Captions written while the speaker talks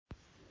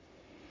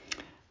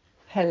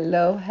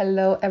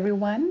Hello,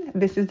 everyone.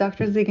 This is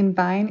Dr.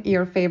 Ziegenbein,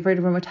 your favorite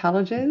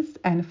rheumatologist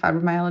and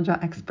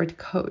fibromyalgia expert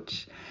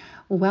coach.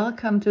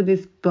 Welcome to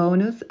this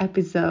bonus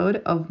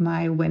episode of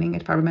my Winning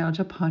at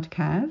Fibromyalgia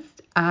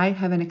podcast. I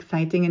have an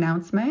exciting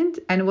announcement,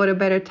 and what a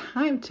better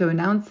time to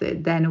announce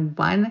it than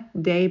one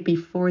day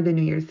before the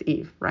New Year's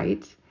Eve,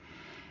 right?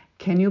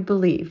 Can you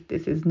believe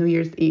this is New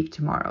Year's Eve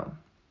tomorrow?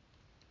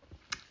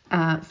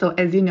 So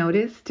as you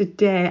notice,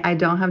 today I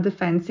don't have the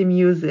fancy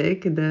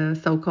music, the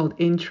so-called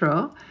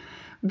intro,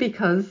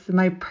 because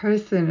my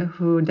person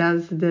who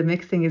does the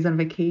mixing is on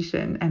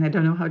vacation and I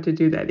don't know how to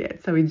do that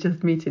yet. So it's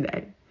just me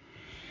today.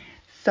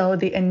 So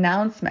the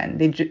announcement,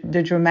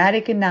 the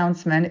dramatic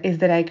announcement is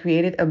that I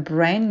created a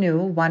brand new,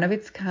 one of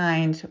its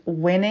kind,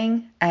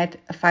 Winning at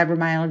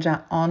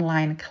Fibromyalgia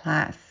online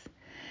class.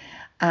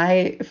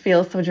 I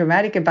feel so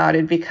dramatic about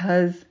it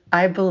because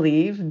I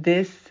believe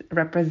this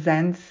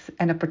represents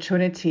an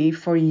opportunity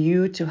for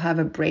you to have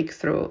a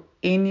breakthrough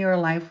in your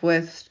life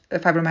with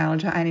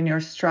fibromyalgia and in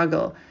your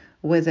struggle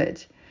with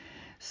it.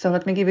 So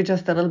let me give you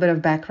just a little bit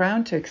of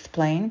background to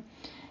explain.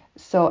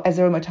 So as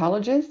a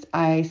rheumatologist,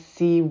 I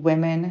see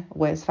women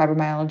with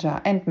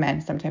fibromyalgia and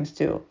men sometimes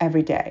too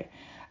every day.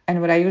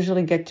 And what I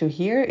usually get to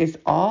hear is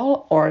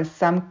all or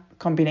some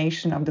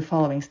combination of the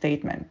following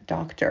statement.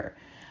 Doctor,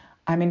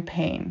 I'm in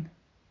pain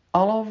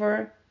all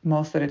over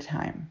most of the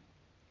time.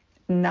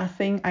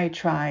 Nothing I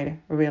tried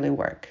really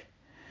worked.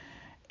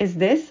 Is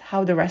this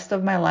how the rest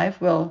of my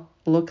life will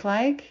look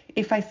like?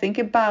 If I think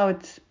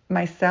about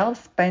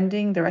myself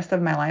spending the rest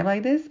of my life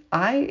like this,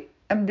 I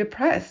am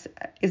depressed.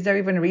 Is there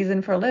even a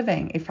reason for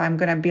living if I'm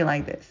going to be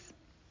like this?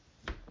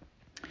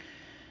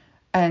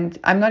 And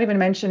I'm not even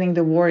mentioning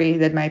the worry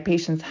that my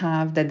patients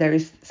have that there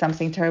is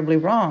something terribly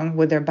wrong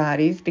with their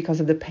bodies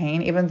because of the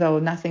pain, even though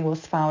nothing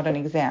was found on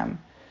exam.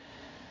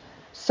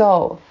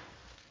 So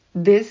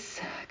this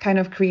kind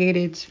of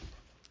created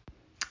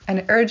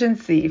an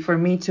urgency for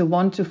me to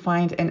want to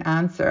find an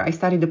answer. I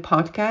studied the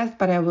podcast,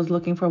 but I was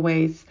looking for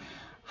ways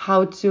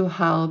how to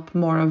help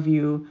more of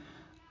you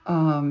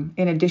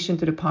in addition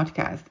to the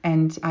podcast.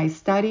 And I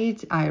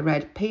studied, I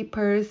read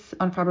papers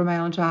on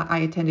fibromyalgia, I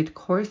attended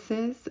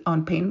courses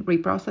on pain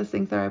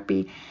reprocessing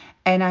therapy,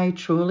 and I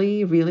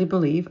truly, really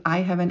believe I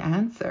have an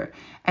answer.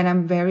 And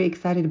I'm very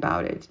excited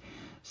about it.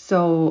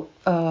 So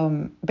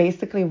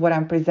basically what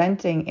I'm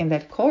presenting in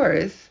that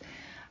course,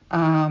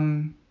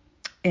 in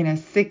a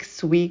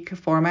 6-week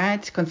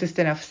format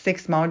consisting of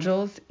 6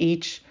 modules,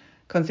 each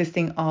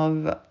consisting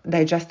of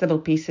digestible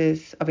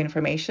pieces of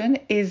information,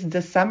 is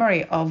the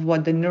summary of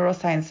what the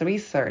neuroscience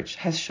research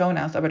has shown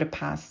us over the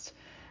past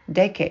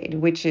decade,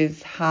 which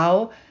is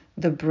how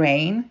the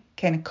brain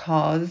can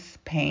cause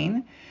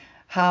pain,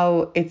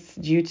 how it's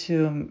due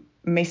to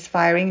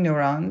misfiring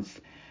neurons,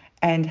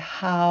 and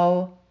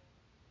how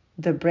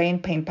the brain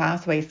pain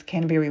pathways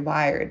can be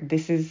rewired.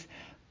 This is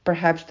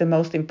perhaps the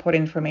most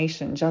important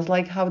information. Just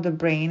like how the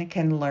brain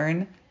can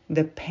learn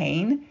the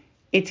pain,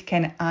 it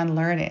can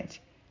unlearn it.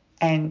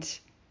 And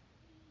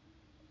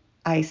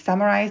I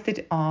summarized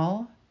it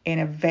all in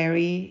a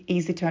very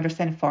easy to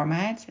understand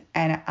format,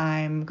 and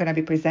I'm going to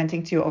be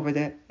presenting to you over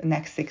the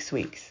next 6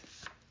 weeks.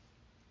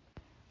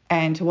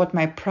 And what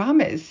my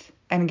promise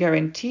and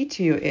guarantee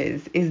to you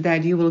is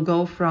that you will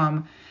go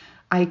from,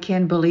 I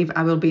can't believe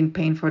I will be in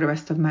pain for the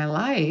rest of my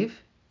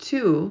life,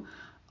 to,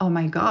 oh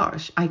my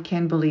gosh, I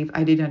can't believe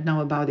I did not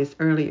know about this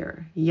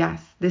earlier.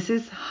 Yes, this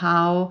is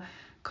how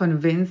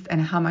convinced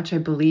and how much I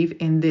believe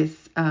in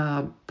this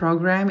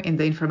program, in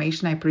the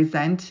information I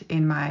present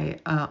in my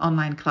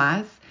online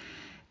class.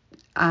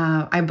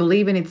 I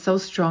believe in it so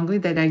strongly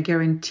that I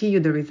guarantee you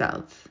the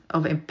results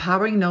of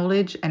empowering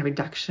knowledge and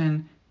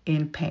reduction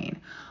in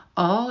pain.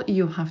 All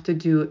you have to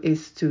do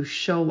is to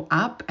show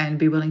up and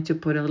be willing to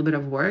put a little bit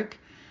of work.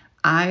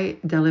 I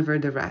deliver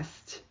the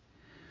rest.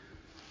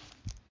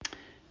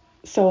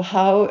 So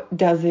how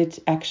does it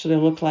actually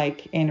look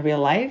like in real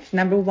life?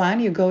 Number one,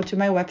 you go to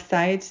my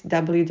website,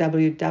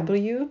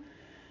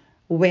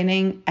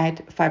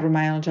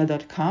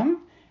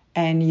 www.winningatfibromyalgia.com,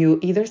 and you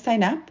either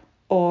sign up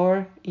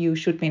or you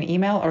shoot me an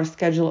email or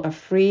schedule a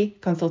free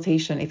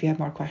consultation if you have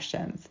more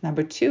questions.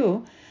 Number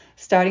two,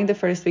 starting the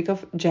first week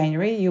of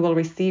January, you will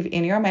receive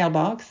in your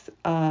mailbox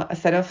a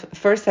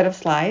first set of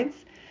slides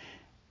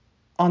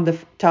on the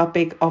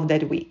topic of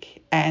that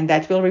week, and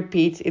that will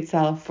repeat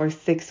itself for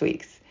 6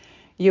 weeks.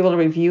 You will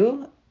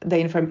review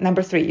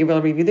number three, you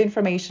will review the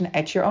information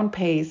at your own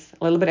pace,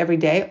 a little bit every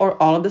day,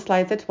 or all of the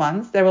slides at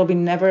once. There will be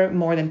never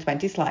more than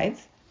 20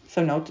 slides,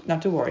 so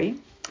not to worry.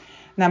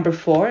 Number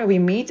four, we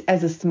meet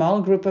as a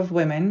small group of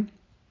women,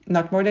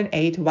 not more than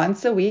 8,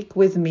 once a week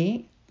with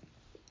me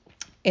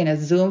in a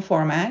Zoom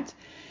format,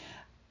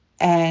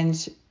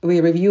 and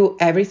we review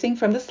everything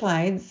from the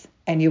slides,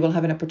 and you will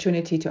have an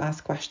opportunity to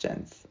ask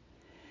questions.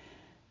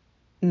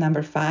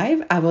 Number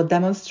 5, I will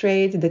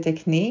demonstrate the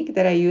technique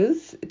that I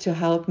use to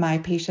help my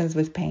patients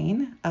with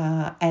pain,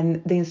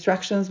 and the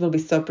instructions will be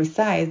so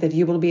precise that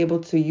you will be able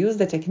to use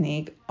the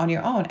technique on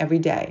your own every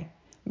day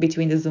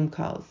between the Zoom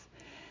calls.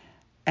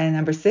 And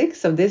number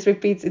 6, so this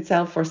repeats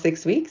itself for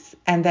 6 weeks.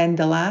 And then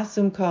the last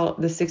Zoom call,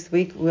 the 6th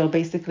week, will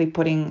basically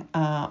putting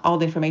all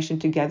the information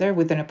together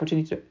with an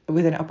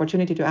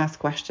opportunity to ask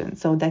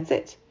questions. So that's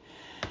it.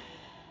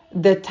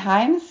 The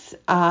times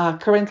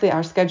currently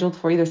are scheduled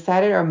for either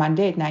Saturday or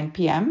Monday at 9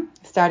 p.m.,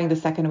 starting the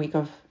second week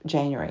of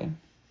January.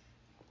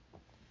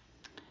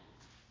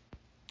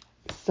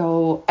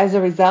 So as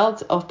a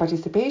result of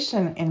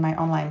participation in my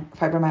online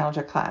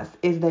fibromyalgia class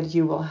is that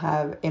you will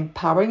have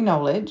empowering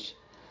knowledge,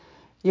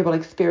 you will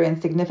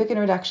experience significant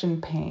reduction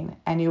in pain,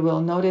 and you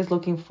will notice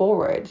looking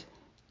forward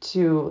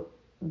to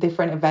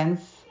different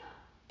events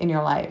in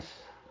your life.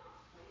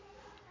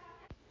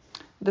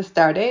 The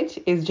start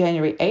date is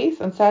January 8th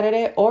on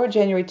Saturday or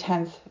January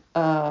 10th,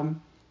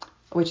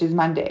 which is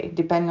Monday,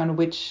 depending on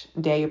which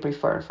day you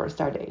prefer for a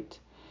start date.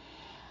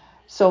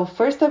 So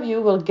first of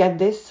you will get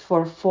this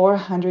for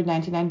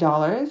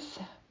 $499.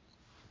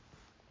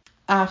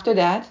 After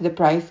that, the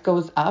price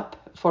goes up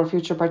for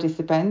future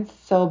participants.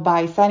 So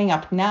by signing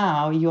up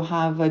now, you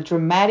have a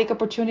dramatic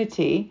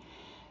opportunity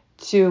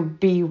to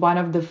be one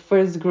of the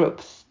first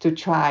groups to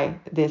try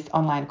this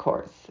online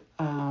course.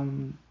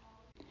 And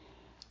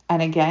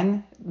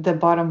again, the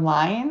bottom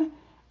line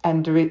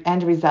and the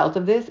end result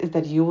of this is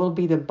that you will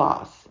be the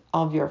boss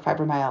of your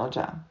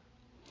fibromyalgia.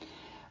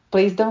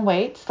 Please don't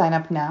wait. Sign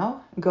up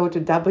now. Go to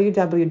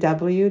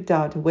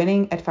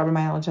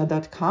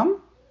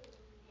www.winningatfibromyalgia.com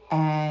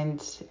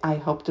and I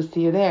hope to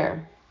see you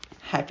there.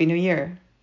 Happy New Year.